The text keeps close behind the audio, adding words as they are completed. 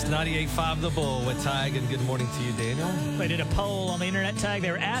98.5 The Bull with Tige, and good morning to you, Daniel. They did a poll on the internet, Tige. They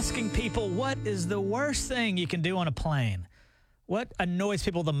were asking people, what is the worst thing you can do on a plane? What annoys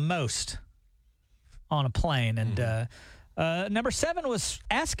people the most on a plane? And number 7 was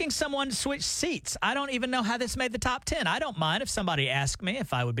asking someone to switch seats. I don't even know how this made the top 10. I don't mind if somebody asked me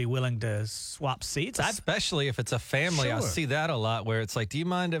if I would be willing to swap seats. Especially if it's a family. Sure. I see that a lot where it's like, do you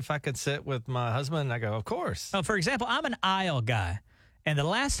mind if I could sit with my husband? And I go, of course. Oh, for example, I'm an aisle guy. And the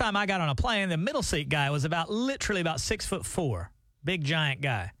last time I got on a plane, the middle seat guy was literally about 6'4", big giant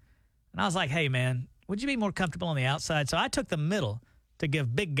guy. And I was like, hey, man, would you be more comfortable on the outside? So I took the middle to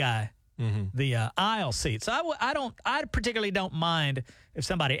give big guy the aisle seat. So I particularly don't mind if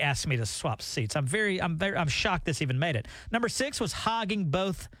somebody asks me to swap seats. I'm shocked this even made it. Number 6 was hogging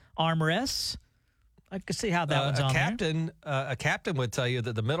both armrests. I could see how that one's on there. A captain would tell you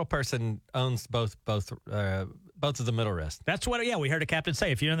that the middle person owns both of the middle rests. That's what, we heard a captain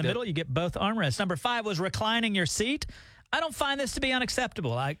say. If you're in the middle, you get both armrests. Number 5 was reclining your seat. I don't find this to be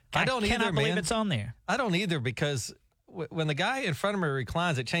unacceptable. I cannot believe it's on there. I don't either, because when the guy in front of me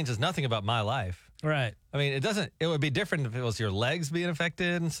reclines, it changes nothing about my life. Right. I mean, it would be different if it was your legs being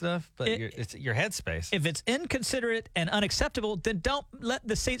affected and stuff, but it's your headspace. If it's inconsiderate and unacceptable, then don't let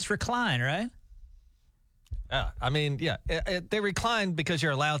the seats recline, right? I mean, they recline because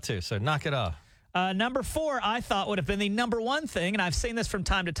you're allowed to, so knock it off. Number 4, I thought would have been the number 1 thing, and I've seen this from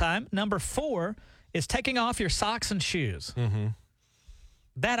time to time. Number 4 is taking off your socks and shoes. Mm-hmm.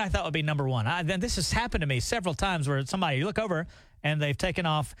 That I thought would be number 1. Then this has happened to me several times where you look over and they've taken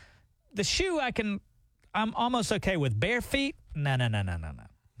off the shoe. I'm almost okay with. Bare feet. No,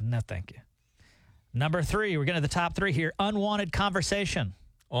 thank you. Number 3, we're getting to the top 3 here. Unwanted conversation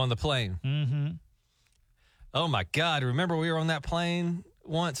on the plane. Mm-hmm. Oh my God! Remember we were on that plane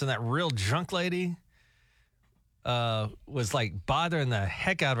once, and that real drunk lady was like bothering the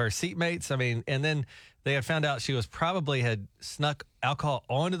heck out of her seatmates. I mean, and then they had found out she was had snuck alcohol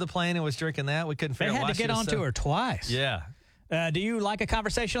onto the plane and was drinking that. We couldn't figure out why. They had to get onto her twice. Yeah. Do you like a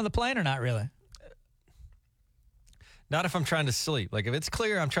conversation on the plane or not really? Not if I'm trying to sleep. Like if it's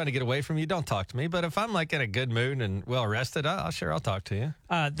clear I'm trying to get away from you, don't talk to me. But if I'm like in a good mood and well rested, I'll talk to you.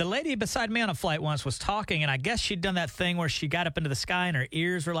 The lady beside me on a flight once was talking, and I guess she'd done that thing where she got up into the sky and her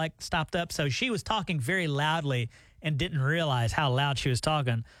ears were like stopped up. So she was talking very loudly and didn't realize how loud she was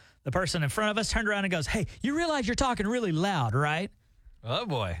talking. The person in front of us turned around and goes, hey, you realize you're talking really loud, right? Oh,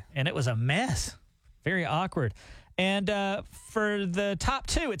 boy. And it was a mess. Very awkward. And for the top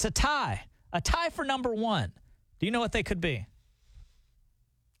 2, it's a tie. A tie for number 1. Do you know what they could be?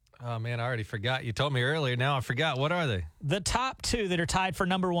 Oh, man, I already forgot. You told me earlier. Now I forgot. What are they? The top 2 that are tied for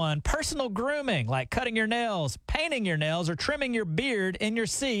number 1, personal grooming, like cutting your nails, painting your nails, or trimming your beard in your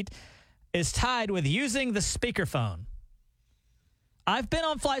seat, is tied with using the speakerphone. I've been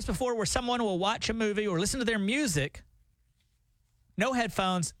on flights before where someone will watch a movie or listen to their music, no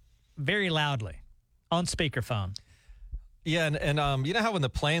headphones, very loudly on speakerphone. Yeah, and you know how when the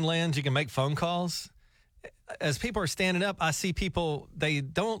plane lands, you can make phone calls? As people are standing up, I see people, they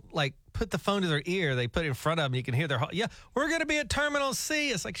don't like put the phone to their ear. They put it in front of them. You can hear we're going to be at Terminal C.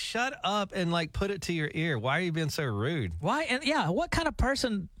 It's like, shut up and like put it to your ear. Why are you being so rude? Why? And what kind of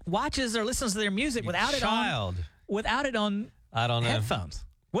person watches or listens to their music without it on I don't know. Headphones?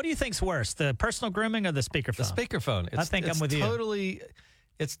 What do you think's worse, the personal grooming or the speakerphone? The speakerphone. I think I'm with you.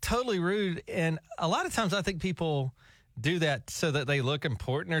 It's totally rude. And a lot of times I think people do that so that they look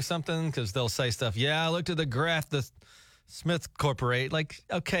important or something, because they'll say stuff. Yeah, I looked at the graph, the Smith Corporate. Like,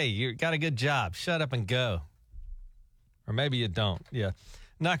 okay, you got a good job. Shut up and go. Or maybe you don't. Yeah.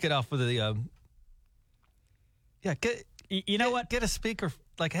 Knock it off with the, get a speaker,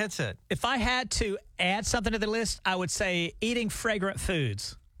 like a headset. If I had to add something to the list, I would say eating fragrant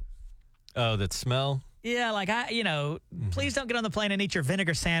foods. Oh, that smell? Yeah, like please don't get on the plane and eat your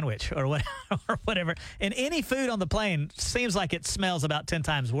vinegar sandwich or whatever. And any food on the plane seems like it smells about 10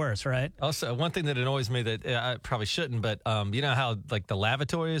 times worse, right? Also, one thing that annoys me that I probably shouldn't, but you know how like the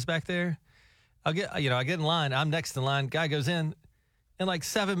lavatory is back there? I get in line. I'm next in line. Guy goes in, and like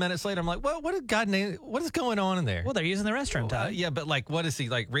 7 minutes later, I'm like, well, what is going on in there? Well, they're using the restroom, Todd. Yeah, but like, what is he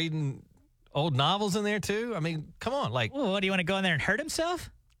like reading old novels in there too? I mean, come on, like. Well, what do you want to go in there and hurt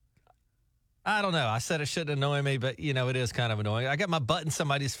himself? I don't know. I said it shouldn't annoy me, but, it is kind of annoying. I got my butt in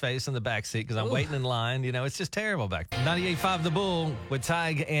somebody's face in the backseat because I'm waiting in line. It's just terrible back there. 98.5 The Bull with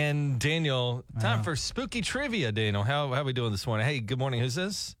Tige and Daniel. Time for spooky trivia, Daniel. How are we doing this morning? Hey, good morning. Who's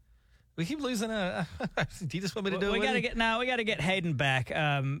this? We keep losing do you just want me to do it? We got to get Hayden back.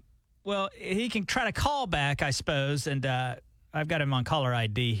 Well, he can try to call back, I suppose, and I've got him on caller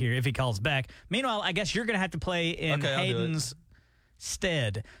ID here if he calls back. Meanwhile, I guess you're going to have to play in Hayden's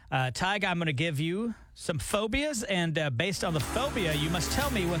instead. Tig, I'm going to give you some phobias, and based on the phobia, you must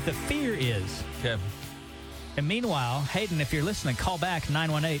tell me what the fear is. Okay. And meanwhile, Hayden, if you're listening, call back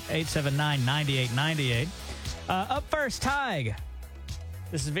 918-879-9898. Up first, Tig.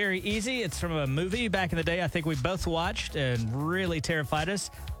 This is very easy. It's from a movie back in the day I think we both watched and really terrified us.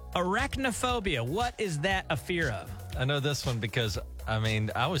 Arachnophobia. What is that a fear of? I know this one because,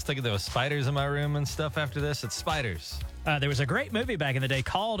 I was thinking there was spiders in my room and stuff after this. It's spiders. There was a great movie back in the day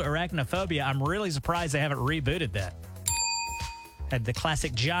called Arachnophobia. I'm really surprised they haven't rebooted that. Had the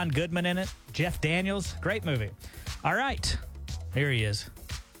classic John Goodman in it. Jeff Daniels. Great movie. All right. Here he is.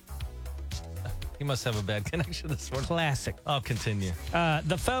 He must have a bad connection this morning. Classic. I'll continue.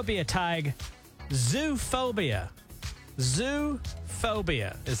 The phobia, Tig. Zoophobia.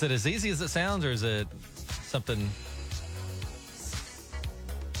 Zoophobia. Is it as easy as it sounds, or is it something?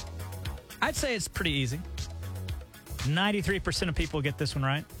 I'd say it's pretty easy. 93% of people get this one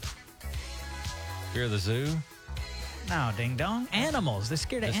right. Fear of the zoo? No, ding dong. Animals. They're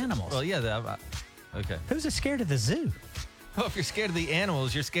scared of animals. Well, yeah. Okay. Who's scared of the zoo? Well, if you're scared of the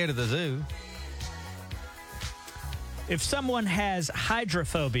animals, you're scared of the zoo. If someone has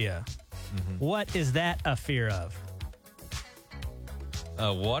hydrophobia, what is that a fear of?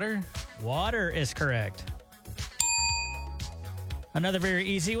 Water? Water is correct. Another very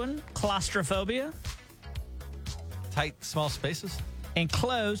easy one, claustrophobia. Tight, small spaces?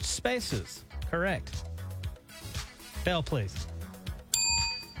 Enclosed spaces. Correct. Bell, please.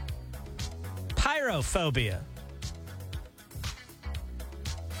 Pyrophobia.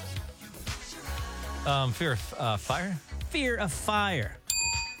 Fear of fire? Fear of fire.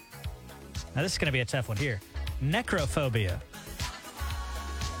 Now, this is going to be a tough one here. Necrophobia.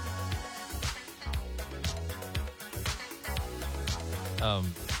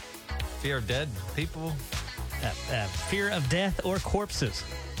 Fear of dead people? Fear of death or corpses.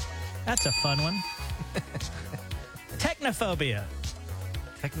 That's a fun one. Technophobia.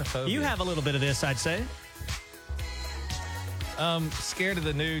 Technophobia. You have a little bit of this, I'd say. Scared of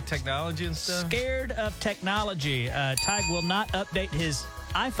the new technology and stuff? Scared of technology. Tig will not update his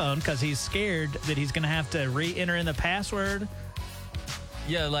iPhone because he's scared that he's going to have to re-enter in the password.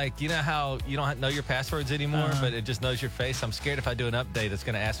 Yeah, like, you know how you don't know your passwords anymore, but it just knows your face? I'm scared if I do an update, it's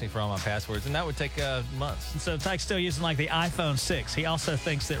going to ask me for all my passwords, and that would take months. So Tig's still using like the iPhone 6. He also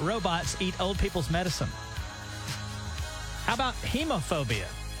thinks that robots eat old people's medicine. How about hemophobia?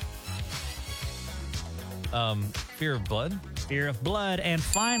 Fear of blood? Fear of blood. And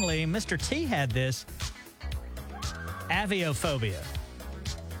finally, Mr. T had this. Aviophobia.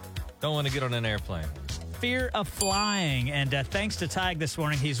 Don't want to get on an airplane. Fear of flying. And thanks to Tig this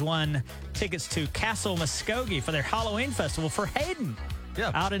morning, he's won tickets to Castle Muskogee for their Halloween festival for Hayden.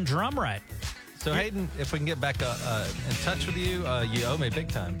 Yeah. Out in Drumright. So, Hayden, if we can get back in touch with you, you owe me big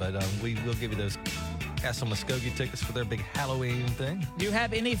time, but we will give you those Castle Muskogee tickets for their big Halloween thing. Do you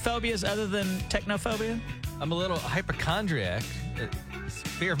have any phobias other than technophobia? I'm a little hypochondriac.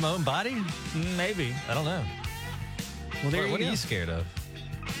 Fear of my own body? Maybe. I don't know. Well, there what you are go. you scared of?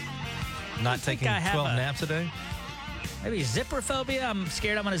 Not taking 12 naps a day? Maybe zipperphobia. I'm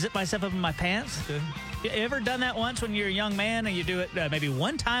scared I'm going to zip myself up in my pants. Okay. You ever done that once when you're a young man and you do it maybe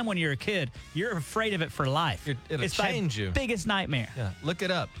one time when you're a kid? You're afraid of it for life. It'll change you. Biggest nightmare. Yeah, look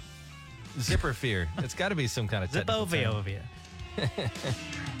it up. Zipper fear. It's got to be some kind of technical term. Zipovia.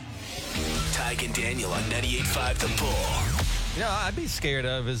 Tige and Daniel on 98.5 The Bull. You know, I'd be scared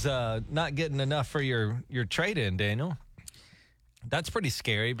of is not getting enough for your trade-in, Daniel. That's pretty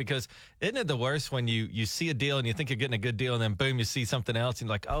scary because isn't it the worst when you see a deal and you think you're getting a good deal and then boom, you see something else and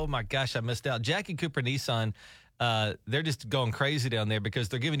you're like, oh my gosh, I missed out. Jackie Cooper Nissan, they're just going crazy down there because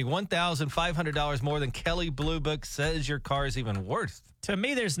they're giving you $1,500 more than Kelley Blue Book says your car is even worth. To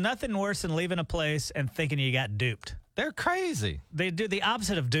me, there's nothing worse than leaving a place and thinking you got duped. They're crazy. They do the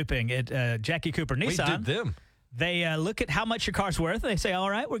opposite of duping at Jackie Cooper Nissan. We did them. They look at how much your car's worth. And they say, all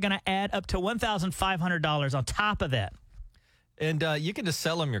right, we're going to add up to $1,500 on top of that. And you can just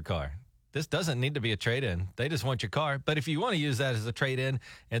sell them your car. This doesn't need to be a trade-in. They just want your car. But if you want to use that as a trade-in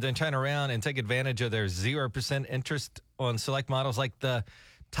and then turn around and take advantage of their 0% interest on select models like the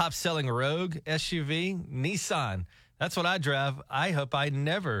top-selling Rogue SUV, Nissan, that's what I drive. I hope I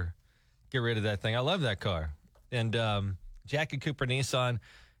never get rid of that thing. I love that car. And Jackie Cooper Nissan,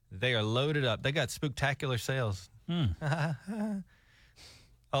 they are loaded up. They got spooktacular sales.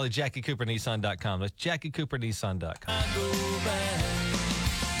 All at JackieCooperNissan.com. That's JackieCooperNissan.com.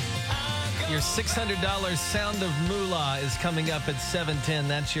 Your $600 Sound of Moolah is coming up at 7:10.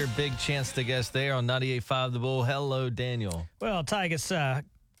 That's your big chance to guess there on 98.5 The Bull. Hello, Daniel. Well, Tig, it's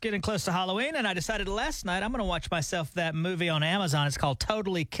getting close to Halloween, and I decided last night I'm going to watch myself that movie on Amazon. It's called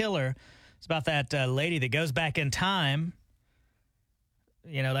Totally Killer. It's about that lady that goes back in time,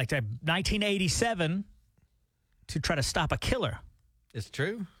 like to 1987 to try to stop a killer. It's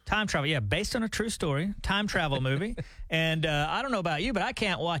true? Time travel, yeah, based on a true story. Time travel movie. And I don't know about you, but I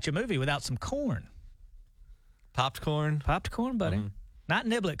can't watch a movie without some corn. Popped corn? Popped corn, buddy. Mm-hmm. Not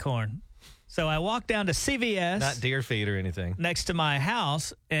niblet corn. So I walk down to CVS. Not deer feed or anything. Next to my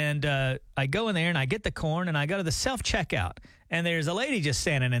house, and I go in there and I get the corn and I go to the self-checkout. And there's a lady just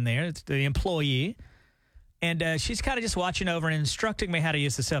standing in there, it's the employee, and she's kind of just watching over and instructing me how to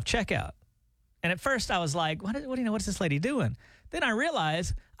use the self-checkout. And at first I was like, what do you know, what's this lady doing? Then I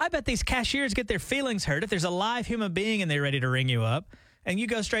realized, I bet these cashiers get their feelings hurt if there's a live human being and they're ready to ring you up, and you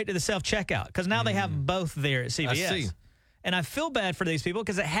go straight to the self-checkout, because now they have both there at CVS. I see. And I feel bad for these people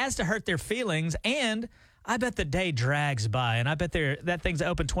because it has to hurt their feelings, and I bet the day drags by, and I bet that thing's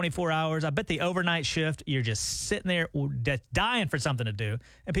open 24 hours. I bet the overnight shift, you're just sitting there dying for something to do,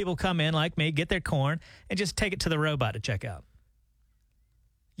 and people come in like me, get their corn, and just take it to the robot to check out.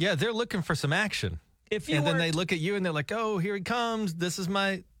 Yeah, they're looking for some action. Then they look at you and they're like, oh, here he comes. This is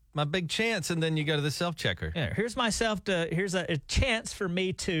my big chance. And then you go to the self-checker. Yeah, here's a chance for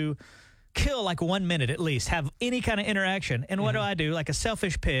me to kill like 1 minute at least, have any kind of interaction. And what do I do? Like a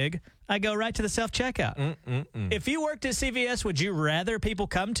selfish pig, I go right to the self-checkout. If you worked at CVS, would you rather people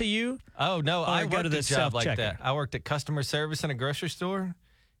come to you? Oh, no, I go to the job like self-checker? that. I worked at customer service in a grocery store.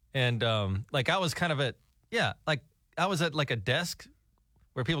 And I was kind of I was at like a desk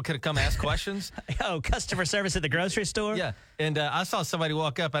where people could come ask questions. Oh, customer service at the grocery store? Yeah. And I saw somebody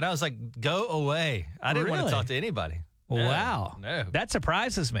walk up, and I was like, go away. I didn't want to Really? talk to anybody. No, Wow. No. That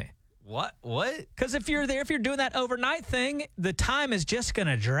surprises me. What? Because if you're doing that overnight thing, the time is just going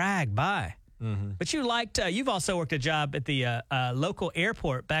to drag by. Mm-hmm. But you've also worked a job at the local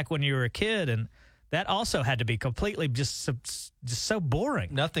airport back when you were a kid, and that also had to be completely just so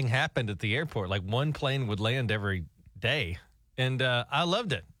boring. Nothing happened at the airport. Like one plane would land every day. And I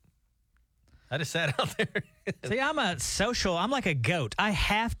loved it. I just sat out there. See, I'm like a goat. I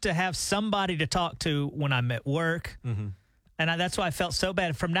have to have somebody to talk to when I'm at work. Mm-hmm. And that's why I felt so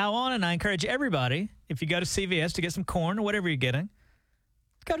bad. From now on, and I encourage everybody, if you go to CVS to get some corn or whatever you're getting,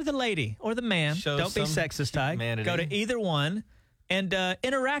 go to the lady or the man. Don't be sexist, Ty. Go to either one and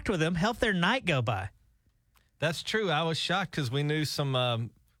interact with them. Help their night go by. That's true. I was shocked because we knew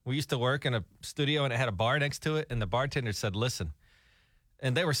we used to work in a studio and it had a bar next to it. And the bartender said, listen.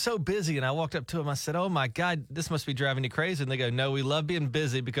 And they were so busy. And I walked up to them. I said, oh, my God, this must be driving you crazy. And they go, no, we love being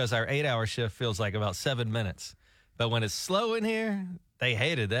busy because our 8-hour shift feels like about 7 minutes. But when it's slow in here, they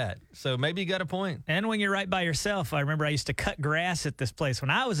hated that. So maybe you got a point. And when you're right by yourself, I remember I used to cut grass at this place when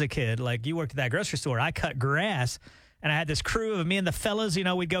I was a kid. Like you worked at that grocery store. I cut grass. And I had this crew of me and the fellas,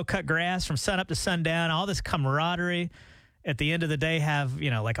 we'd go cut grass from sun up to sundown, all this camaraderie. At the end of the day, have,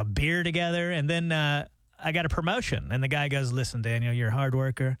 like a beer together. And then I got a promotion. And the guy goes, listen, Daniel, you're a hard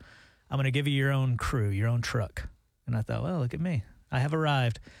worker. I'm going to give you your own crew, your own truck. And I thought, well, look at me. I have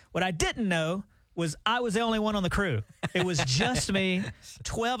arrived. What I didn't know was I was the only one on the crew. It was just me,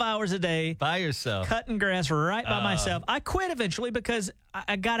 12 hours a day. By yourself. Cutting grass right by myself. I quit eventually because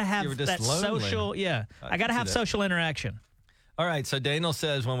I got to have that lonely. social, I got to have social interaction. All right, so Daniel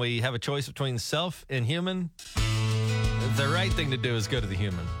says when we have a choice between self and human, the right thing to do is go to the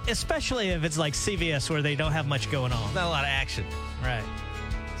human. Especially if it's like CVS where they don't have much going on. Not a lot of action. Right.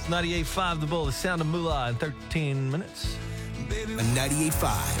 It's 98.5 The Bull, the sound of Moolah in 13 minutes. A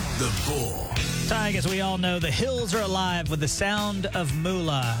 98.5 The Bull. Tige, as we all know, the hills are alive with the sound of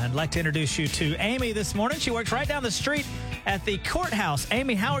Moolah. I'd like to introduce you to Amy this morning. She works right down the street at the courthouse.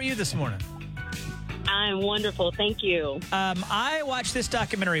 Amy, how are you this morning? I'm wonderful. Thank you. I watched this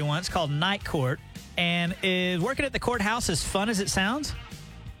documentary once called Night Court, and is working at the courthouse as fun as it sounds?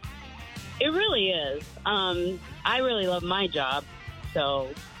 It really is. I really love my job, so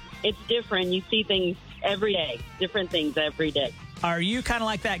it's different. You see things every day, different things every day. Are you kind of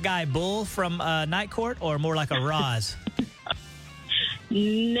like that guy Bull from Night Court, or more like a Roz?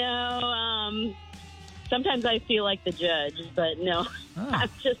 No, sometimes I feel like the judge, but no, I'm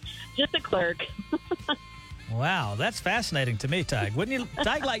just a clerk. Wow, that's fascinating to me, Tige. Wouldn't you,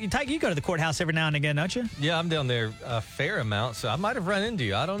 Tige, you go to the courthouse every now and again, don't you? Yeah, I'm down there a fair amount, so I might have run into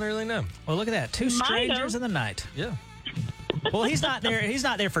you. I don't really know. Well, look at that. Two strangers in the night. Yeah. Well, he's not there. He's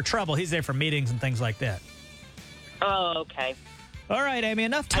not there for trouble. He's there for meetings and things like that. Oh, okay. All right, Amy,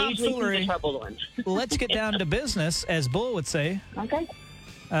 enough tomfoolery. I usually see the troubled ones. Let's get down to business, as Bull would say. Okay.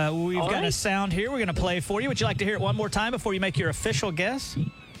 We've got a sound here we're going to play for you. Would you like to hear it one more time before you make your official guess?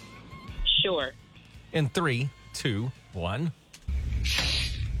 Sure. In 3, 2, 1.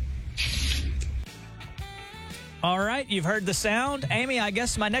 All right, you've heard the sound. Amy, I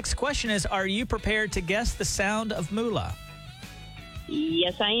guess my next question is, are you prepared to guess the sound of Moolah?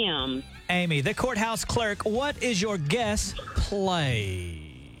 Yes, I am. Amy, the courthouse clerk, what is your guess, please?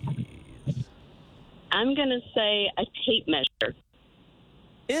 I'm going to say a tape measure.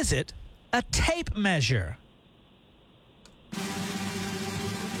 Is it a tape measure?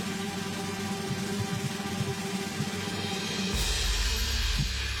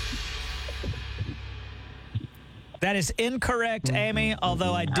 That is incorrect, Amy,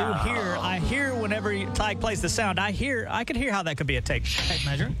 although I hear whenever Tige plays the sound, I can hear how that could be a tape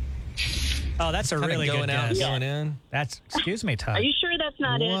measure. Oh, that's a Kinda really good going out, guess. going in. Excuse me, Tige. Are you sure that's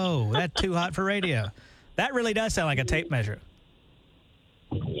not it? Whoa, that's too hot for radio. That really does sound like a tape measure.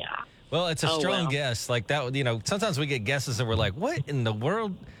 Yeah. Well, it's a strong guess. Like that, sometimes we get guesses and we're like, what in the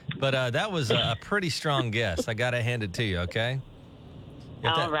world? But that was a pretty strong guess. I got to hand it to you, okay?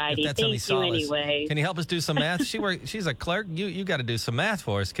 All righty. Thank you anyway. Can you help us do some math? She's a clerk. You got to do some math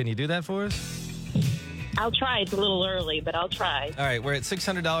for us. Can you do that for us? I'll try. It's a little early, but I'll try. All right, we're at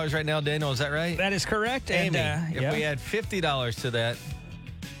 $600 right now, Daniel. Is that right? That is correct. Amy, and, if we add $50 to that,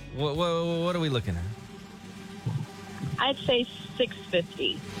 what are we looking at? I'd say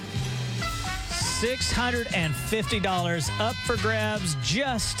 $650. $650 up for grabs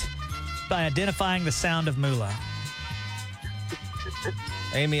just by identifying the sound of Moolah.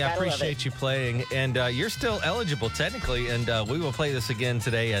 Amy, I Gotta love appreciate you playing, and you're still eligible technically, and we will play this again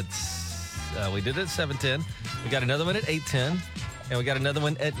today at, we did it at 7:10. We got another one at 8:10, and we got another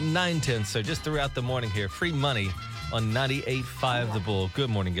one at 9:10. So just throughout the morning here, free money on 98.5 The Bull. Good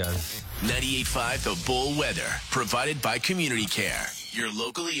morning, guys. 98.5 The Bull weather, provided by Community Care, your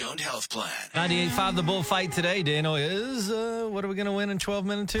locally owned health plan. 98.5 The Bull fight today, Daniel, is what are we going to win in 12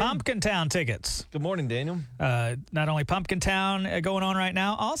 minutes? Pumpkin Town tickets. Good morning, Daniel. Not only Pumpkin Town going on right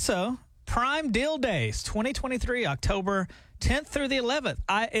now, also Prime Deal Days 2023, October 10th through the 11th.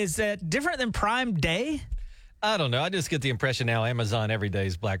 Is that different than Prime Day? I don't know. I just get the impression now Amazon every day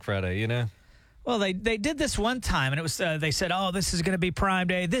is Black Friday, you know? Well, they did this one time, and it was they said, oh, this is going to be Prime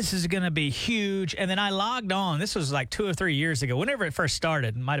Day. This is going to be huge. And then I logged on. This was like 2 or 3 years ago, whenever it first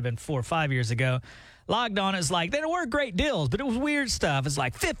started. It might have been 4 or 5 years ago. Logged on. It's like, there were great deals, but it was weird stuff. It's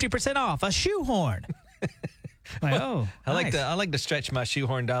like 50% off a shoehorn. Like, oh, nice. I like to stretch my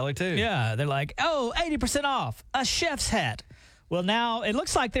shoehorn dollar, too. Yeah, they're like, oh, 80% off a chef's hat. Well, now it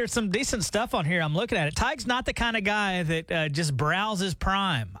looks like there's some decent stuff on here. I'm looking at it. Tige's not the kind of guy that just browses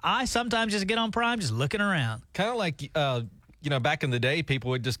Prime. I sometimes just get on Prime just looking around. Kind of like, back in the day, people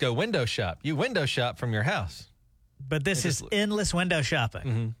would just go window shop. You window shop from your house. But this is endless window shopping.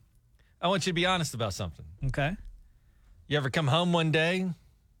 Mm-hmm. I want you to be honest about something. Okay. You ever come home one day and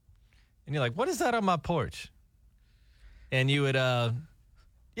you're like, what is that on my porch? And you would,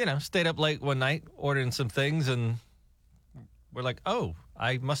 stayed up late one night ordering some things, and we're like, oh,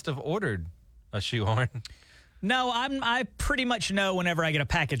 I must have ordered a shoehorn. No, I pretty much know whenever I get a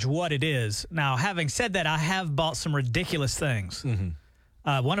package what it is. Now, having said that, I have bought some ridiculous things.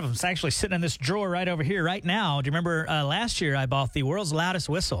 Mm-hmm. One of them's actually sitting in this drawer right over here right now. Do you remember last year I bought the world's loudest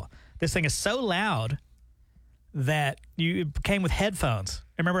whistle? This thing is so loud that it came with headphones.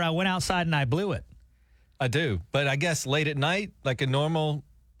 I remember I went outside and I blew it. I do, but I guess late at night, like in normal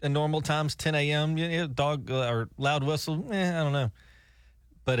times, 10 a.m., dog or loud whistle, I don't know.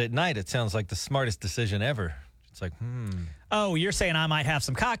 But at night, it sounds like the smartest decision ever. It's like, Oh, you're saying I might have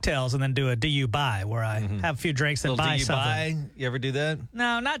some cocktails and then do a do you buy, where I have a few drinks and buy something. You ever do that?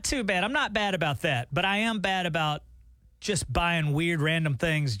 No, not too bad. I'm not bad about that, but I am bad about just buying weird random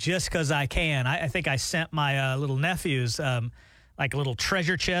things just because I can. I think I sent my little nephews like a little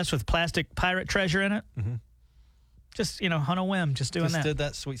treasure chest with plastic pirate treasure in it. Mm-hmm. Just, on a whim, just doing that. Just did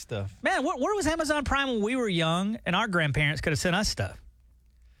that sweet stuff. Man, where was Amazon Prime when we were young and our grandparents could have sent us stuff?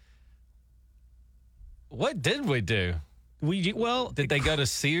 What did we do? Did they go to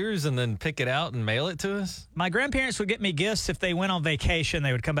Sears and then pick it out and mail it to us? My grandparents would get me gifts if they went on vacation.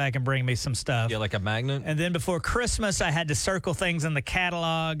 They would come back and bring me some stuff. Yeah, like a magnet? And then before Christmas, I had to circle things in the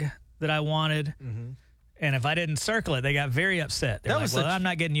catalog that I wanted. Mm-hmm. And if I didn't circle it, they got very upset. They're like, I'm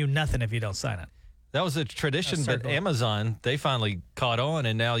not getting you nothing if you don't sign it. That was a tradition, but Amazon, they finally caught on,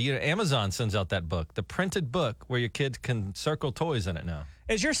 and now Amazon sends out that book, the printed book where your kids can circle toys in it now.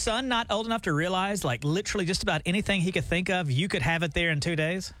 Is your son not old enough to realize, like, literally just about anything he could think of, you could have it there in 2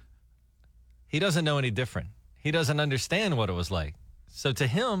 days? He doesn't know any different. He doesn't understand what it was like. So to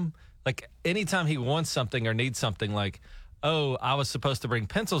him, like, anytime he wants something or needs something, like, oh, I was supposed to bring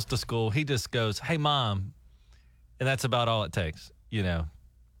pencils to school, he just goes, hey, Mom. And that's about all it takes,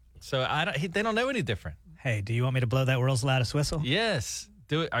 So they don't know any different. Hey, do you want me to blow that world's loudest whistle? Yes.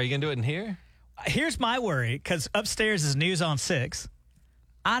 Do it. Are you going to do it in here? Here's my worry, because upstairs is News on 6.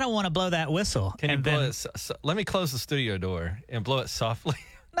 I don't want to blow that whistle. Can you blow it? Let me close the studio door and blow it softly.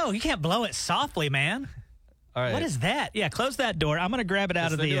 No, you can't blow it softly, man. All right. What is that? Yeah, close that door. I'm going to grab it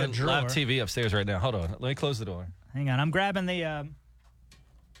out of the drawer. Live TV upstairs right now. Hold on. Let me close the door. Hang on. I'm grabbing the...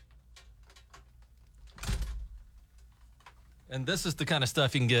 And this is the kind of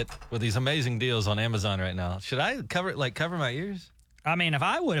stuff you can get with these amazing deals on Amazon right now. Should I cover my ears? I mean, if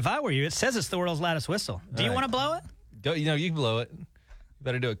I were you, it says it's the world's loudest whistle. Do you want to blow it? Go. You can blow it. You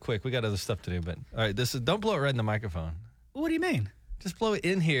better do it quick. We got other stuff to do. But all right, don't blow it right in the microphone. What do you mean? Just blow it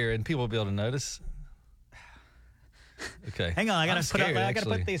in here, and people will be able to notice. Okay. Hang on, I gotta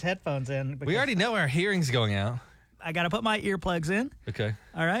put these headphones in. We already know our hearing's going out. I gotta put my earplugs in. Okay.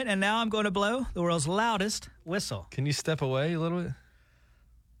 All right, and now I'm going to blow the world's loudest whistle. Can you step away a little bit?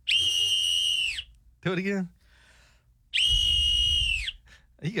 Do it again.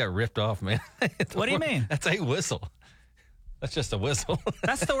 You got ripped off, man. What do you mean? That's a whistle. That's just a whistle.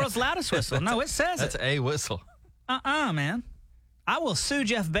 That's the world's loudest whistle. No, it says that's a whistle. Man. I will sue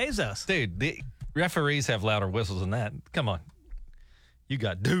Jeff Bezos. Dude, the referees have louder whistles than that. Come on. You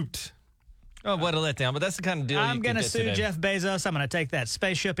got duped. Oh, what a letdown. But that's the kind of deal I'm going to sue Jeff Bezos. I'm going to take that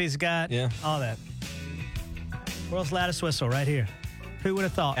spaceship he's got. Yeah. All that. World's loudest whistle right here. Who would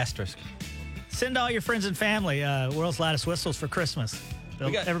have thought? Asterisk. Send all your friends and family world's loudest whistles for Christmas.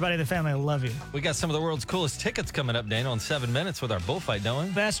 Everybody in the family will love you. We got some of the world's coolest tickets coming up, Daniel, in 7 minutes with our bullfight, don't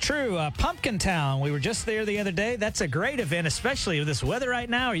we? That's true. Pumpkin Town. We were just there the other day. That's a great event, especially with this weather right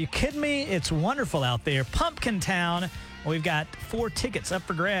now. Are you kidding me? It's wonderful out there. Pumpkin Town. We've got 4 tickets up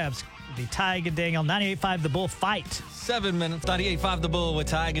for grabs. The Tige and Daniel 98.5 The Bull Fight. 7 minutes. 98.5 The Bull with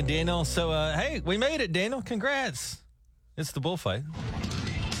Tige and Daniel. So, hey, we made it, Daniel. Congrats. It's the bullfight.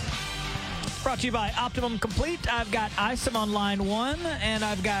 Brought to you by Optimum Complete. I've got Isom on line 1, and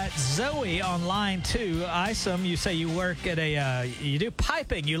I've got Zoe on line 2. Isom, you say you work at you do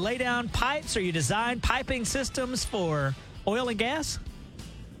piping. You lay down pipes, or you design piping systems for oil and gas?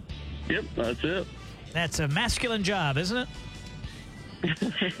 Yep, that's it. That's a masculine job, isn't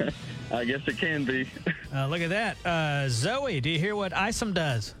it? I guess it can be. Look at that. Zoe, do you hear what Isom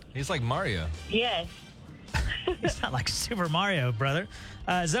does? He's like Mario. Yes. He's not like Super Mario, brother.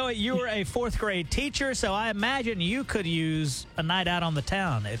 Zoe, you were a 4th grade teacher, so I imagine you could use a night out on the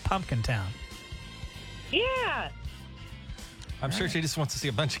town at Pumpkin Town. Yeah. I'm sure she just wants to see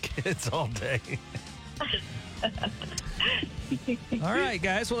a bunch of kids all day. All right,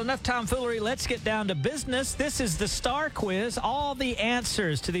 guys. Well, enough tomfoolery. Let's get down to business. This is the Star Quiz. All the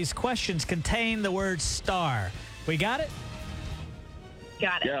answers to these questions contain the word star. We got it?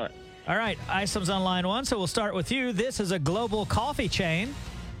 Got it. Yeah. All right. Isom's on line 1, so we'll start with you. This is a global coffee chain.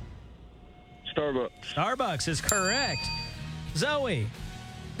 Starbucks. Starbucks is correct. Zoe,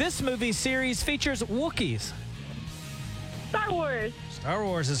 this movie series features Wookiees. Star Wars. Star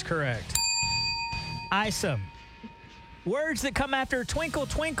Wars is correct. Isom, words that come after twinkle,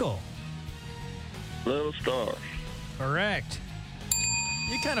 twinkle. Little Star. Correct.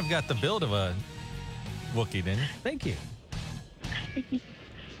 You kind of got the build of a Wookiee, didn't you? Thank you.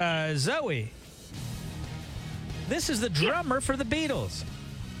 Zoe, this is the drummer for the Beatles.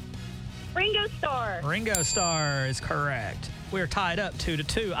 Ringo Starr. Ringo Starr is correct. We're tied up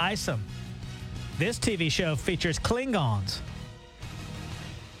 2-2. Isom, this TV show features Klingons.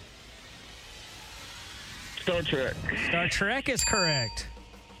 Star Trek. Star Trek is correct.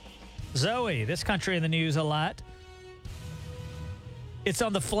 Zoe, this country in the news a lot. It's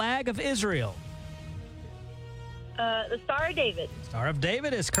on the flag of Israel. The Star of David. Star of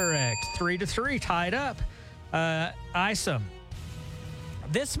David is correct. 3-3, tied up. Isom,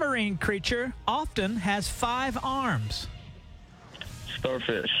 this marine creature often has 5 arms.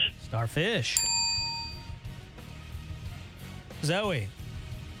 Starfish. Starfish. Zoe,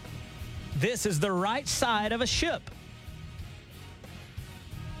 this is the right side of a ship.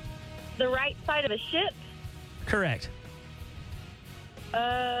 The right side of a ship. Correct.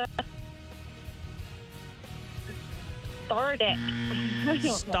 Star deck.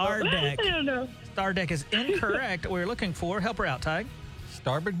 Star deck. I don't know. Star deck is incorrect. We're looking for. Help her out, Tig.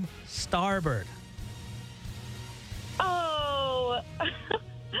 Starboard? Starboard. Oh.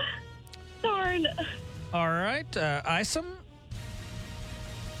 Darn. All right. Isom.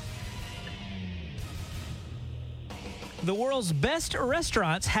 The world's best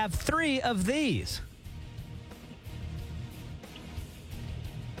restaurants have 3 of these.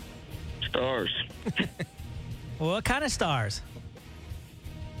 Stars. What kind of stars?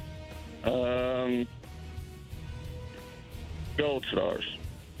 Gold stars.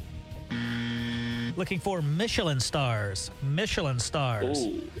 Looking for Michelin stars. Michelin stars.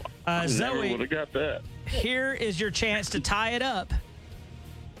 Ooh, I never Zoe, would have got that. here is your chance to tie it up,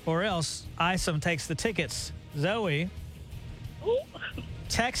 or else Isom takes the tickets. Zoe, Ooh.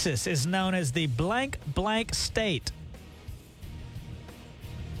 Texas is known as the blank blank state.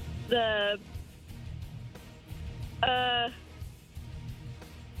 The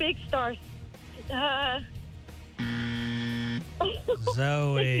big stars.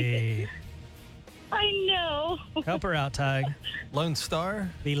 Zoe. I know. Help her out, Tig. Lone Star?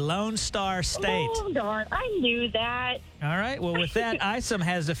 The Lone Star State. Oh, darn. I knew that. All right. Well, with that, Isom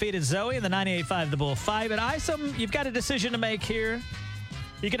has defeated Zoe in the 98.5 The Bull 5. And Isom, you've got a decision to make here.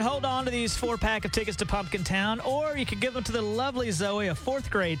 You can hold on to these 4-pack of tickets to Pumpkin Town, or you can give them to the lovely Zoe, a 4th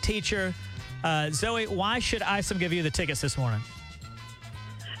grade teacher. Zoe, why should Isom give you the tickets this morning?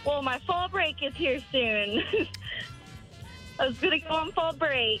 Well, my fall break is here soon. I was going to go on fall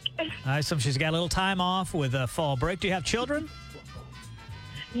break. Isom, she's got a little time off with fall break. Do you have children?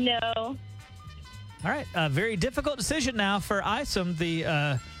 No. All right. A very difficult decision now for Isom,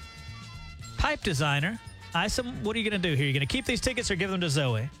 the pipe designer. Isom, what are you going to do here? You're going to keep these tickets or give them to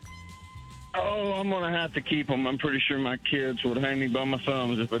Zoe? Oh, I'm going to have to keep them. I'm pretty sure my kids would hang me by my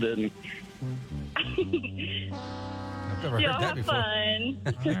thumbs if I didn't. I've never Y'all heard that have before. fun.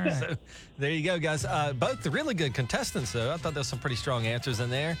 So, there you go, guys. Both really good contestants, though. I thought there was some pretty strong answers in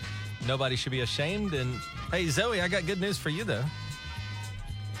there. Nobody should be ashamed. And, hey, Zoe, I got good news for you, though.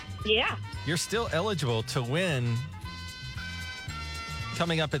 Yeah. You're still eligible to win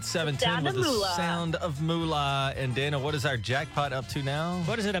coming up at 7:10 Sound with of the Moolah. Sound of Moolah. And, Daniel, what is our jackpot up to now?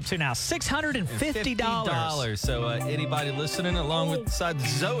 What is it up to now? $650. $50. So anybody listening along with besides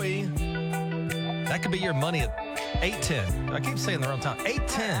Zoe, that could be your money at 8:10. I keep saying the wrong time.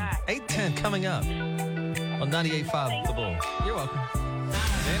 8:10. 8:10 coming up on 98.5 The Bull. You're welcome.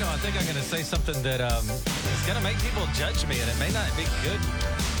 Daniel, I think I'm going to say something that is going to make people judge me, and it may not be good.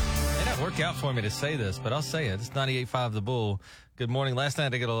 It may not work out for me to say this, but I'll say it. It's 98.5 The Bull. Good morning. Last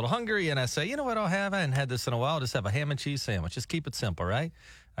night I get a little hungry, and I say, you know what I'll have? I hadn't had this in a while. I'll just have a ham and cheese sandwich. Just keep it simple, right?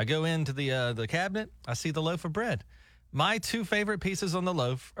 I go into the cabinet. I see the loaf of bread. My 2 favorite pieces on the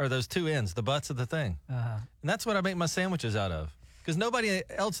loaf are those 2 ends, the butts of the thing. And that's what I make my sandwiches out of, because nobody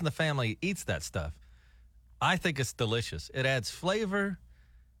else in the family eats that stuff. I think it's delicious. It adds flavor.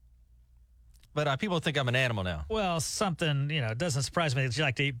 But people think I'm an animal now. Well, something, it doesn't surprise me that you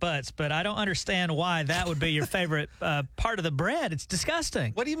like to eat butts, but I don't understand why that would be your favorite part of the bread. It's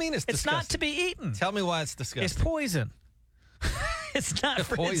disgusting. What do you mean it's disgusting? It's not to be eaten. Tell me why it's disgusting. It's poison. It's not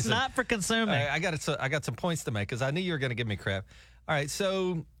for consuming. I got some points to make because I knew you were going to give me crap. All right,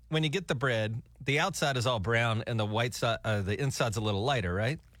 so when you get the bread, the outside is all brown and the white side, the inside's a little lighter,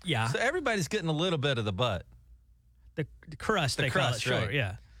 right? Yeah. So everybody's getting a little bit of the butt. The crust, they call it, crust, sure, right.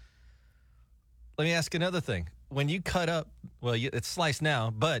 yeah. Let me ask you another thing. When you cut up, it's sliced now,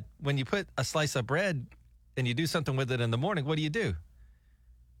 but when you put a slice of bread and you do something with it in the morning, what do?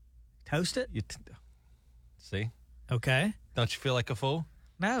 Toast it? See? Okay. Don't you feel like a fool?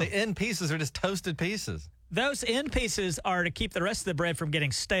 No. The end pieces are just toasted pieces. Those end pieces are to keep the rest of the bread from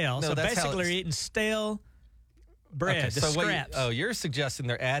getting stale. No, so that's how basically, you're eating stale bread, Okay, the so scraps. you're suggesting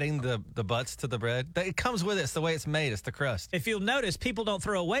they're adding the butts to the bread? It comes with it. It's the way it's made. It's the crust. If you'll notice, people don't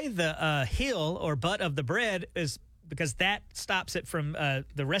throw away the heel or butt of the bread is because that stops it from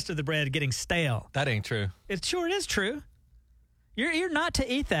the rest of the bread getting stale. That ain't true. It sure is true. You're not to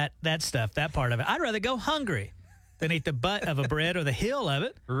eat that stuff, that part of it. I'd rather go hungry than eat the butt of a bread or the heel of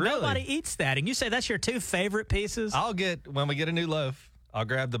it. Really? Nobody eats that. And you say that's your 2 favorite pieces? When we get a new loaf, I'll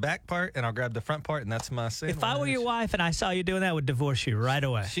grab the back part and I'll grab the front part, and that's my sandwich. If I were your wife and I saw you doing that, I would divorce you right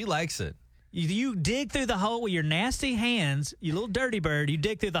away. She likes it. You dig through the hole with your nasty hands, you little dirty bird. You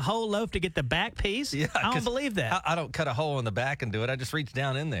dig through the whole loaf to get the back piece? Yeah, I don't 'cause believe that. I don't cut a hole in the back and do it. I just reach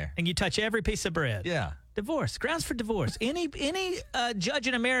down in there. And you touch every piece of bread. Yeah. Divorce. Grounds for divorce. Any judge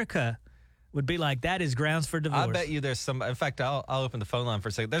in America would be like, that is grounds for divorce. I bet you there's some. In fact, I'll open the phone line for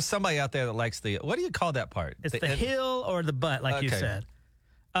a second. There's somebody out there that likes what do you call that part? It's the heel or the butt, like you Okay. said.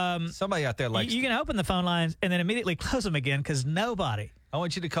 Somebody out there likes. You can open the phone lines and then immediately close them again because nobody. I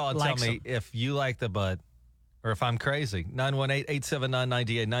want you to call and tell likes me if you like the butt or if I'm crazy.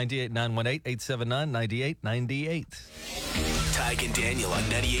 918-879-9898. 918-879-9898. Tige and Daniel on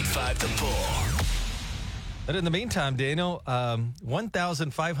 98.5 The Bull. But in the meantime, Daniel,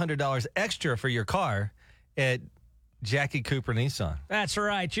 $1,500 extra for your car at Jackie Cooper Nissan. That's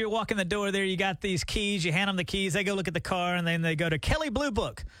right. You walk in the door there, you got these keys, you hand them the keys, they go look at the car, and then they go to Kelley Blue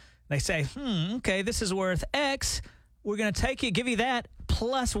Book. They say, okay, this is worth X. We're going to give you that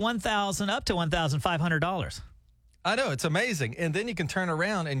plus $1,000 up to $1,500. I know, it's amazing. And then you can turn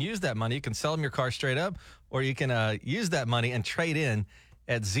around and use that money. You can sell them your car straight up, or you can use that money and trade in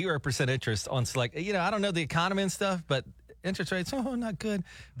at 0% interest on select. You know, I don't know the economy and stuff, but interest rates, not good.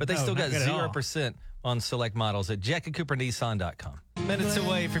 But they still got 0% on select models at JackieCooperNissan.com. Minutes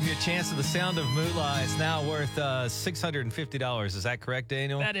away from your chance of the sound of Moolah. It's now worth $650. Is that correct,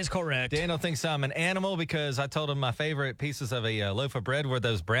 Daniel? That is correct. Daniel thinks I'm an animal because I told him my favorite pieces of a loaf of bread were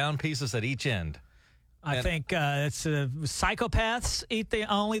those brown pieces at each end. I think it's psychopaths eat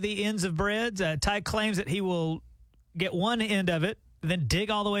only the ends of breads. Ty claims that he will get one end of it, then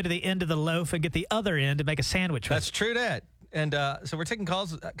dig all the way to the end of the loaf and get the other end to make a sandwich with. That's true, that. And so we're taking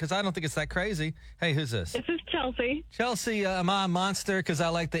calls because I don't think it's that crazy. Hey, who's this? This is Chelsea. Chelsea, am I a monster because I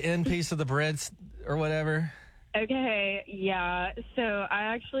like the end piece of the bread or whatever? Okay, yeah. So I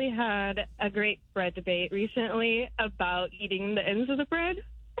actually had a great bread debate recently about eating the ends of the bread.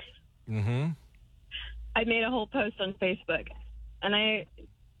 Mm-hmm. I made a whole post on Facebook, and I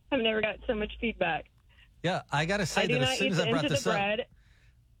have never got so much feedback. Yeah, I got to say that as soon as I brought this up.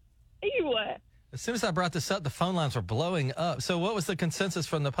 You what? As soon as I brought this up, the phone lines were blowing up. So what was the consensus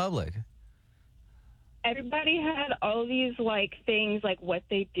from the public? Everybody had all these, things, what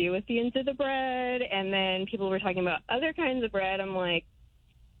they do with the ends of the bread, and then people were talking about other kinds of bread. I'm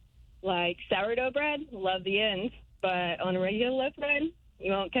like sourdough bread, love the ends, but on regular loaf bread,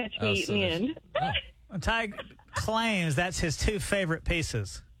 you won't catch me eating the end. Ty claims that's his two favorite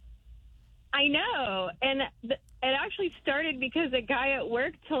pieces. I know, and it actually started because a guy at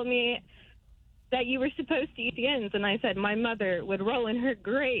work told me that you were supposed to eat the ends, and I said my mother would roll in her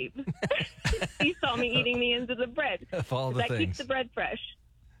grave. She saw me eating the ends of the bread. Of all the that things. Keeps the bread fresh.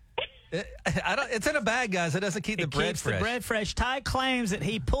 It's in a bag, guys. It doesn't keep the bread fresh. The bread fresh. Ty claims that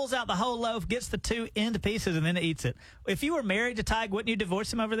he pulls out the whole loaf, gets the two end pieces, and then eats it. If you were married to Ty, wouldn't you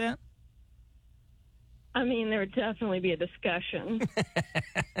divorce him over that? I mean, there would definitely be a discussion.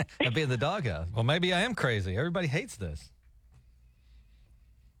 I'd be in the doghouse. Well, maybe I am crazy. Everybody hates this.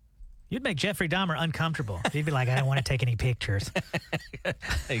 You'd make Jeffrey Dahmer uncomfortable. He'd be like, I don't want to take any pictures.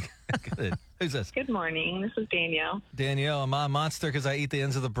 Hey, good. Who's this? Good morning. This is Danielle. Danielle, am I a monster because I eat the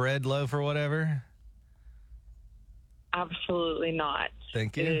ends of the bread loaf or whatever? Absolutely not.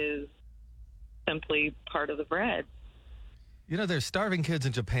 Thank you. It is simply part of the bread. You know, there's starving kids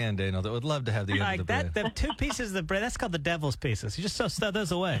in Japan, Daniel, that would love to have the end of the bread. The two pieces of the bread, that's called the devil's pieces. You just throw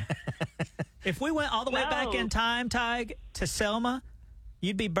those away. If we went all the way back in time, Ty, to Selma,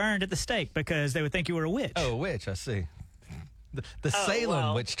 you'd be burned at the stake because they would think you were a witch. Oh, a witch, I see. The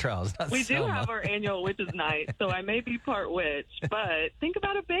Salem witch trials. We do have our annual witches night, so I may be part witch, but think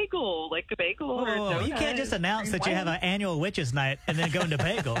about a bagel, or a donut. You can't just announce that you have an annual witches night and then go into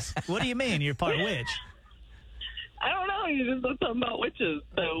bagels. What do you mean you're part witch? I don't know. You just said something about witches.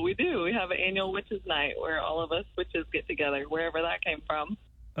 So we do. We have an annual witches night where all of us witches get together, wherever that came from.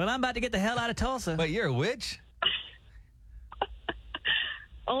 Well, I'm about to get the hell out of Tulsa. Wait, you're a witch?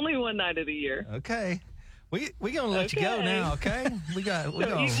 Only one night of the year. Okay. We gonna let you go now, okay? We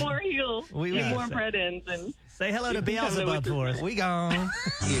gonna eat more heels, eat more bread ends, and say hello to Beelzebub for us. We gone.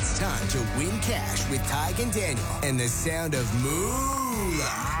 It's time to win cash with Tige and Daniel and the sound of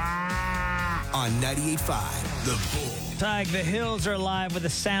Moolah on 98.5 The Bull. Tige, the hills are alive with the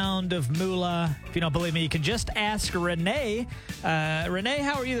sound of Moolah. If you don't believe me, you can just ask Renee. Renee,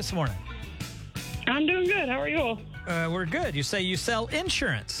 how are you this morning? I'm doing good. How are you all? We're good. You say you sell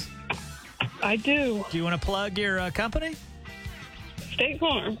insurance. I do. Do you want to plug your company? State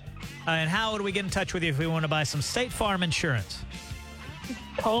Farm. And how would we get in touch with you if we want to buy some State Farm insurance?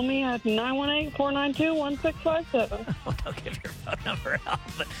 Call me at 918-492-1657. Well, don't give your phone number out,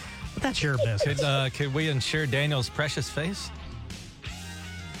 but that's your business. Could we insure Daniel's precious face?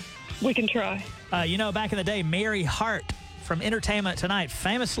 We can try. Back in the day, Mary Hart from Entertainment Tonight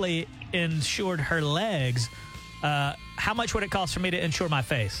famously insured her legs. How much would it cost for me to insure my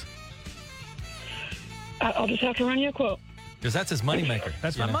face? I'll just have to run you a quote. Because that's his moneymaker.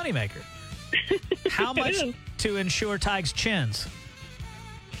 That's my moneymaker. How much to insure Tige's chins?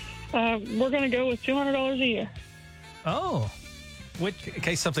 We're going to go with $200 a year. Oh. In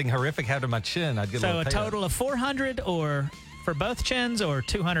case something horrific happened to my chin, I'd get a little payout. Total of $400 or for both chins, or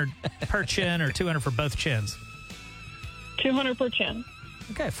 $200 per chin, or $200 for both chins? $200 per chin.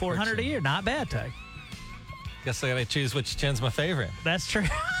 Okay, $400 a year. Not bad, Tige. Guess I got to choose which chin's my favorite. That's true.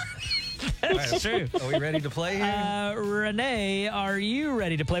 That's true. Are we ready to play here? Renee, are you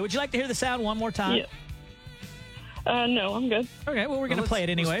ready to play? Would you like to hear the sound one more time? Yeah. No, I'm good. Okay, well, we're going to play it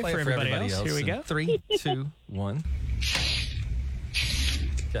anyway for everybody else. Here we go. 3, 2, 1.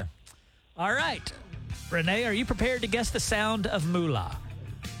 Okay. All right. Renee, are you prepared to guess the sound of Moolah?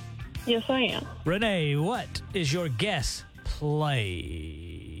 Yes, I am. Renee, what is your guess,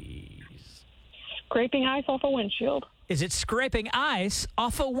 please? Scraping ice off a windshield. Is it scraping ice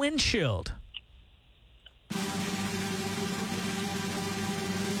off a windshield?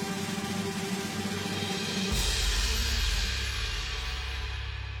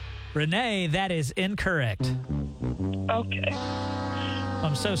 Renee, that is incorrect. Okay.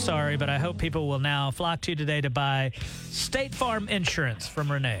 I'm so sorry, but I hope people will now flock to you today to buy State Farm insurance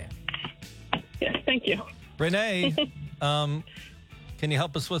from Renee. Yes, thank you. Renee, can you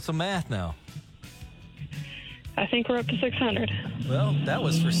help us with some math now? I think we're up to 600. Well, that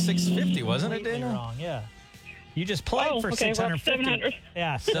was for 650, wasn't it, Daniel? Wrong, yeah. You just played for okay, we're up to 650. 700.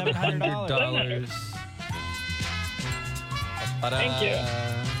 Yeah, $700. Thank you.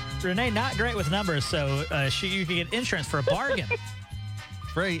 Renee, not great with numbers, so you can get insurance for a bargain.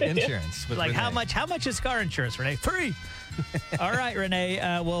 Free insurance. With Like Renee. how much is car insurance, Renee? Free. All right, Renee.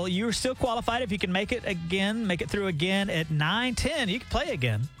 Well, you're still qualified if you can make it through again at 9:10. You can play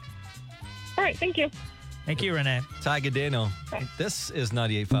again. All right, thank you. Thank you, Renee. Tige and Daniel. This is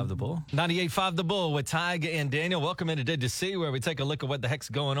 98.5 The Bull. 98.5 The Bull with Tige and Daniel. Welcome into Did You See, where we take a look at what the heck's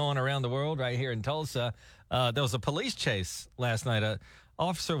going on around the world right here in Tulsa. There was a police chase last night. An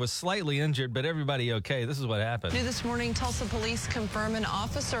officer was slightly injured, but everybody okay. This is what happened. New this morning, Tulsa police confirm an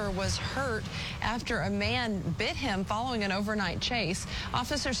officer was hurt after a man bit him following an overnight chase.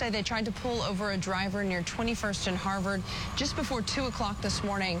 Officers say they tried to pull over a driver near 21st and Harvard just before 2 o'clock this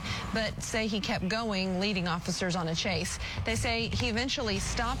morning, but say he kept going, leading officers on a chase. They say he eventually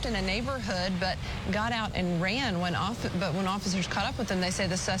stopped in a neighborhood, but got out and ran when officers caught up with him. They say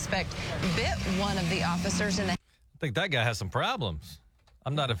the suspect bit one of the officers in the... I think that guy has some problems.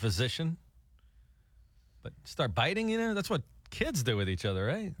 I'm not a physician, but start biting, that's what kids do with each other,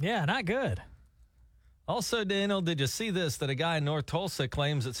 right? Yeah, not good. Also, Daniel, did you see this, that a guy in North Tulsa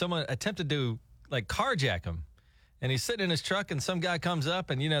claims that someone attempted to, carjack him? And he's sitting in his truck, and some guy comes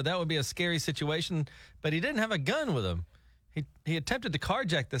up, and, that would be a scary situation, but he didn't have a gun with him. He attempted to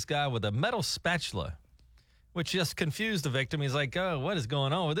carjack this guy with a metal spatula, which just confused the victim. He's like, oh, what is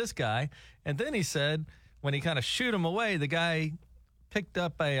going on with this guy? And then he said, when he kind of shooed him away, the guy picked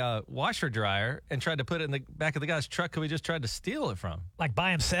up a washer dryer and tried to put it in the back of the guy's truck who he just tried to steal it from. Like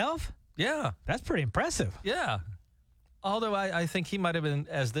by himself? Yeah. That's pretty impressive. Yeah. Although I think he might have been,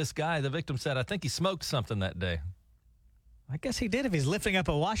 as this guy, the victim said, I think he smoked something that day. I guess he did if he's lifting up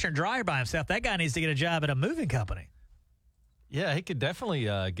a washer and dryer by himself. That guy needs to get a job at a moving company. Yeah, he could definitely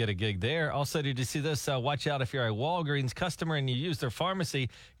get a gig there. Also, did you see this? Watch out if you're a Walgreens customer and you use their pharmacy.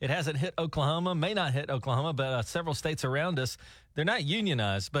 It hasn't hit Oklahoma, may not hit Oklahoma, but several states around us. They're not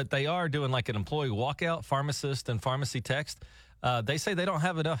unionized, but they are doing like an employee walkout, pharmacist and pharmacy text. They say they don't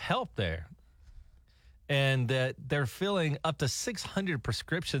have enough help there and that they're filling up to 600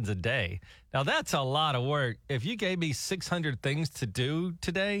 prescriptions a day. Now, that's a lot of work. If you gave me 600 things to do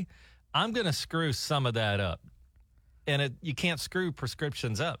today, I'm going to screw some of that up. And you can't screw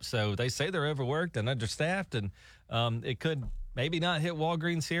prescriptions up. So they say they're overworked and understaffed, and it could maybe not hit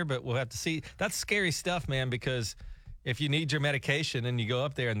Walgreens here, but we'll have to see. That's scary stuff, man, because if you need your medication and you go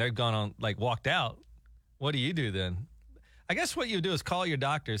up there and they've gone on, walked out, what do you do then? I guess what you do is call your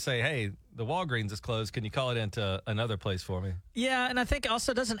doctor, say, hey, the Walgreens is closed. Can you call it into another place for me? Yeah, and I think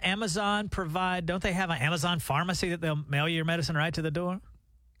also doesn't Amazon provide, don't they have an Amazon pharmacy that they'll mail you your medicine right to the door?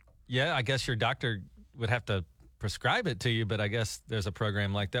 Yeah, I guess your doctor would have to prescribe it to you, but I guess there's a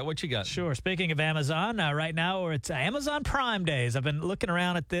program like that. What you got? Sure. Speaking of Amazon, right now it's Amazon Prime Days. I've been looking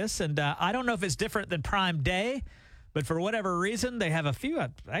around at this, and I don't know if it's different than Prime Day, but for whatever reason, they have a few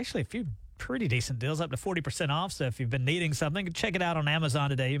pretty decent deals, up to 40% off. So if you've been needing something, check it out on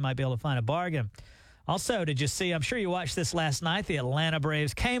Amazon today. You might be able to find a bargain. Also, did you see, I'm sure you watched this last night, the Atlanta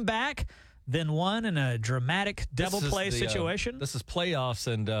Braves came back, then won in a dramatic double play situation. This is playoffs,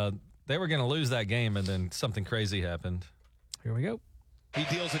 and they were going to lose that game, and then something crazy happened. Here we go. He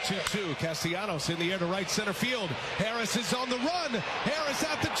deals a 2-2. Castellanos in the air to right center field. Harris is on the run. Harris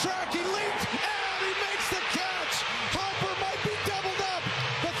at the track. He leaps, and he makes the catch. Harper might be doubled up.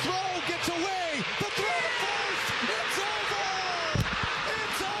 The throw gets away. The throw to first. It's over.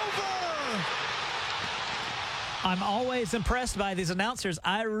 It's over. I'm always impressed by these announcers.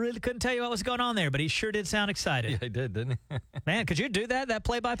 I really couldn't tell you what was going on there, but he sure did sound excited. Yeah, he did, didn't he? Man, could you do that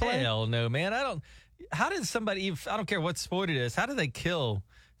play-by-play? Hell no, man. How did somebody, I don't care what sport it is, how do they kill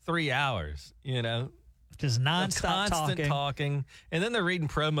 3 hours, Just nonstop constant talking. And then they're reading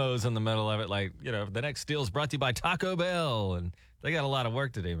promos in the middle of it, the next steal is brought to you by Taco Bell. And they got a lot of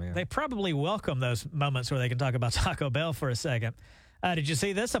work to do, man. They probably welcome those moments where they can talk about Taco Bell for a second. Did you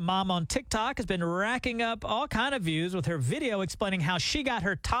see this? A mom on TikTok has been racking up all kind of views with her video explaining how she got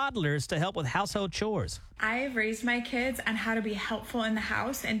her toddlers to help with household chores. I've raised my kids on how to be helpful in the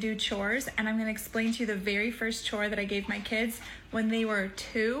house and do chores, and I'm going to explain to you the very first chore that I gave my kids when they were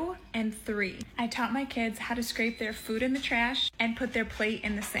 2 and 3. I taught my kids how to scrape their food in the trash and put their plate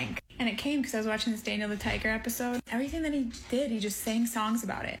in the sink. And it came because I was watching this Daniel the Tiger episode. Everything that he did, he just sang songs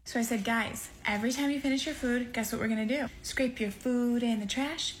about it. So I said, guys, every time you finish your food, guess what we're going to do? Scrape your food in the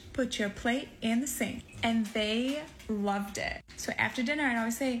trash, put your plate in the sink. And they loved it. So after dinner, I'd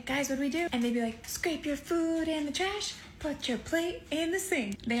always say, guys, what do we do? And they'd be like, scrape your food in the trash, put your plate in the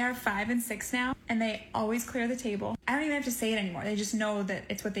sink. They are 5 and 6 now, and they always clear the table. I don't even have to say it anymore. They just know that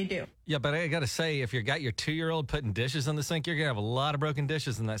it's what they do. Yeah, but I got to say, if you got your 2-year-old putting dishes in the sink, you're going to have a lot of broken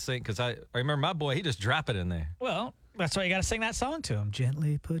dishes in that sink, because I remember my boy, he just drop it in there. Well, that's why you got to sing that song to him.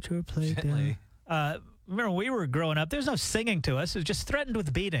 Gently put your plate down. Remember when we were growing up, there's no singing to us. It was just threatened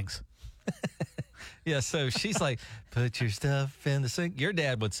with beatings. Yeah, so she's like, put your stuff in the sink. Your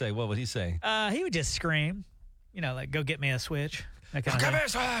dad would say, what would he say? He would just scream, you know, like, go get me a switch. That kind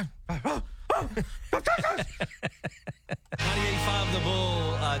of thing. 98.5 The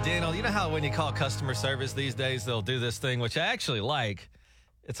Bull. Daniel, you know how when you call customer service these days, they'll do this thing, which I actually like.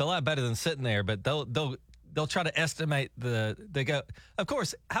 It's a lot better than sitting there, but they'll try to estimate they go, of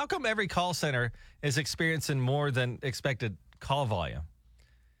course, how come every call center is experiencing more than expected call volume?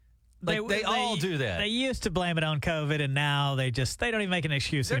 Like, they all do that. They used to blame it on COVID, and now they don't even make an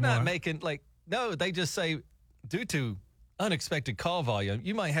excuse They're anymore. not making, no, they just say, due to unexpected call volume,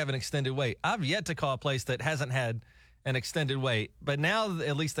 you might have an extended wait. I've yet to call a place that hasn't had an extended wait, but now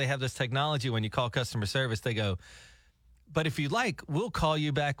at least they have this technology. When you call customer service, they go, but if you like, we'll call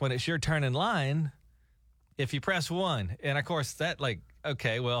you back when it's your turn in line if you press 1. And, of course, that,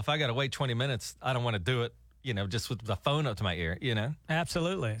 okay, well, if I got to wait 20 minutes, I don't want to do it, just with the phone up to my ear,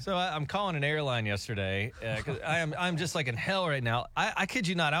 Absolutely. So I'm calling an airline yesterday because I'm just in hell right now. I kid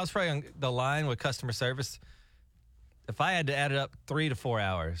you not. I was probably on the line with customer service. If I had to add it up, 3 to 4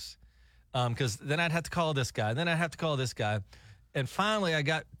 hours, because then I'd have to call this guy, then I'd have to call this guy. And finally, I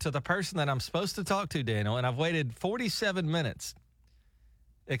got to the person that I'm supposed to talk to, Daniel, and I've waited 47 minutes.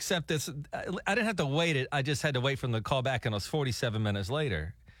 Except this, I didn't have to wait it. I just had to wait for them to call back, and it was 47 minutes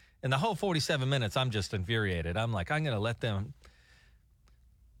later. And the whole 47 minutes, I'm just infuriated. I'm like, I'm going to let them.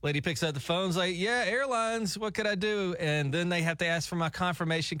 Lady picks up the phone's like, yeah, airlines, what could I do? And then they have to ask for my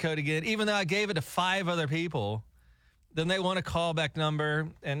confirmation code again, even though I gave it to 5 other people. Then they want a callback number,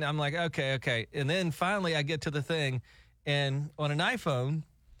 and I'm like, okay. And then finally I get to the thing, and on an iPhone,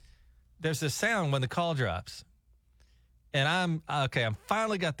 there's this sound when the call drops. And I'm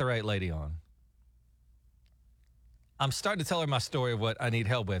finally got the right lady on. I'm starting to tell her my story of what I need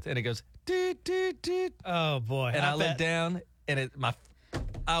help with, and it goes, doot, doot, doot. Oh, boy. And I look down, and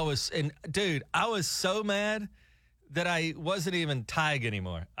I was so mad that I wasn't even Tige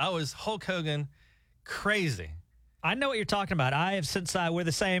anymore. I was Hulk Hogan crazy. I know what you're talking about. Since we're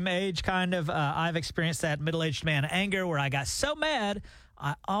the same age, kind of, I've experienced that middle-aged man anger where I got so mad,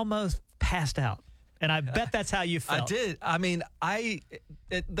 I almost passed out. And I bet that's how you felt. I did. I mean,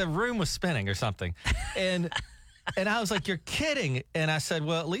 the room was spinning or something. And I was like, you're kidding. And I said,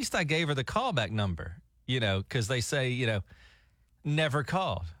 well, at least I gave her the callback number, because they say, never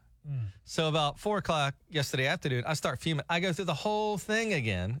called. So about 4 o'clock yesterday afternoon, I start fuming. I go through the whole thing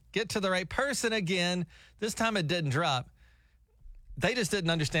again, get to the right person again. This time it didn't drop. They just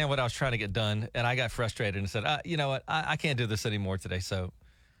didn't understand what I was trying to get done. And I got frustrated and said, you know what? I can't do this anymore today. So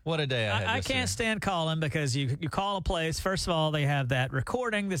what a day I had. I can't stand calling because you call a place. First of all, they have that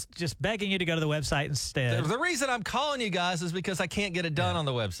recording that's just begging you to go to the website instead. The reason I'm calling you guys is because I can't get it done on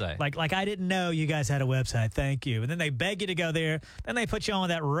the website. Like I didn't know you guys had a website. Thank you. And then they beg you to go there. Then they put you on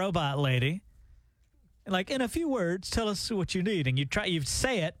with that robot lady. And in a few words, tell us what you need. And you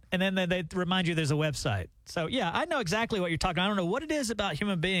say it, and then they remind you there's a website. So, yeah, I know exactly what you're talking about. I don't know what it is about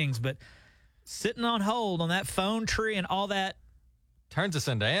human beings, but sitting on hold on that phone tree and all that, turns us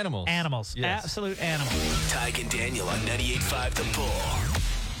into animals. Animals. Yes. Absolute animals. Tige and Daniel on 98.5 The Bull.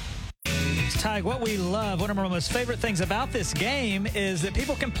 Tige, what we love, one of our most favorite things about this game is that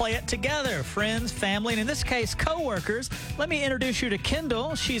people can play it together. Friends, family, and in this case, co-workers. Let me introduce you to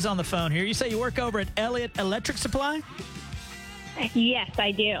Kendall. She's on the phone here. You say you work over at Elliott Electric Supply? Yes,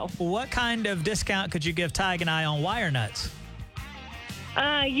 I do. What kind of discount could you give Tige and I on wire nuts?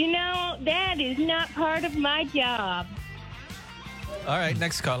 That is not part of my job. All right,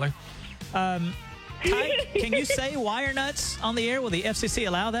 next caller. Tige, can you say wire nuts on the air? Will the FCC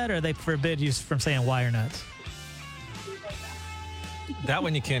allow that, or they forbid you from saying wire nuts? That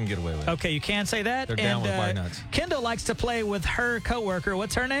one you can get away with. Okay, you can say that. They're down with white nuts. Kendall likes to play with her coworker.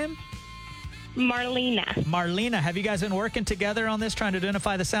 What's her name? Marlena. Marlena. Have you guys been working together on this, trying to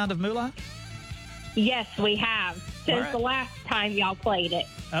identify the sound of Moolah? Yes, we have. Since right. the last time y'all played it.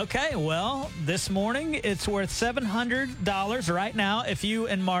 Okay, well, this morning it's worth $700 right now. If you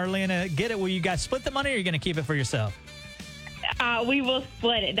and Marlena get it, will you guys split the money or are you going to keep it for yourself? We will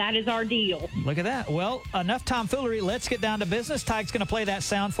split it. That is our deal. Look at that. Well, enough tomfoolery. Let's get down to business. Tyke's going to play that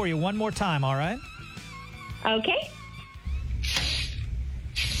sound for you one more time, all right? Okay.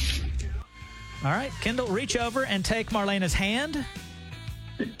 All right, Kendall, reach over and take Marlena's hand.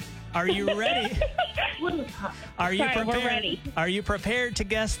 Are you ready? Are you prepared? We're ready. Are you prepared to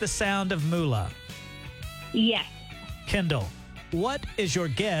guess the sound of Moolah? Yes. Kendall, what is your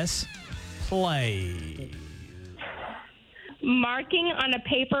guess? Play. Marking on a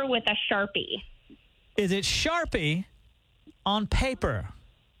paper with a Sharpie. Is it Sharpie on paper?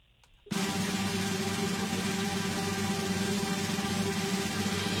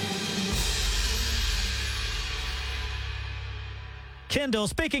 Kendall,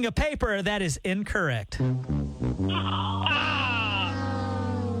 speaking of paper, that is incorrect.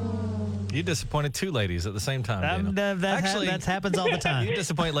 You disappointed two ladies at the same time, Daniel. That happens all the time. You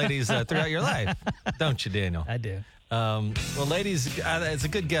disappoint ladies throughout your life, don't you, Daniel? I do. Well, ladies, it's a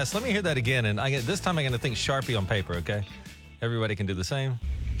good guess. Let me hear that again, and this time I'm going to think Sharpie on paper, okay? Everybody can do the same.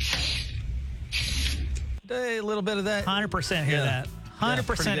 A little bit of that. 100% hear that.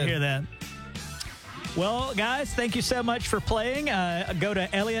 100% hear that. Well, guys, thank you so much for playing. Go to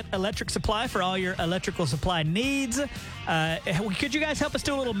Elliott Electric Supply for all your electrical supply needs. Could you guys help us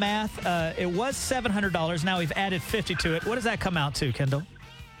do a little math? It was $700. Now we've added $50 to it. What does that come out to, Kendall?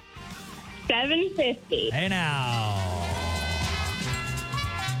 $750. Hey, now.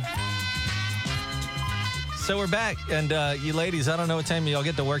 So we're back, and you ladies, I don't know what time y'all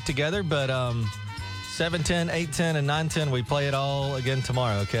get to work together, but 7:10, 8:10, and 9:10, we play it all again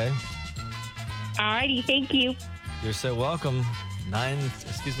tomorrow, okay? Alrighty, thank you. You're so welcome.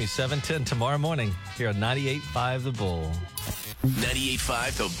 7:10 tomorrow morning here on 98.5 The Bull.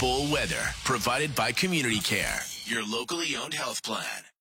 98.5 The Bull weather, provided by Community Care, your locally owned health plan.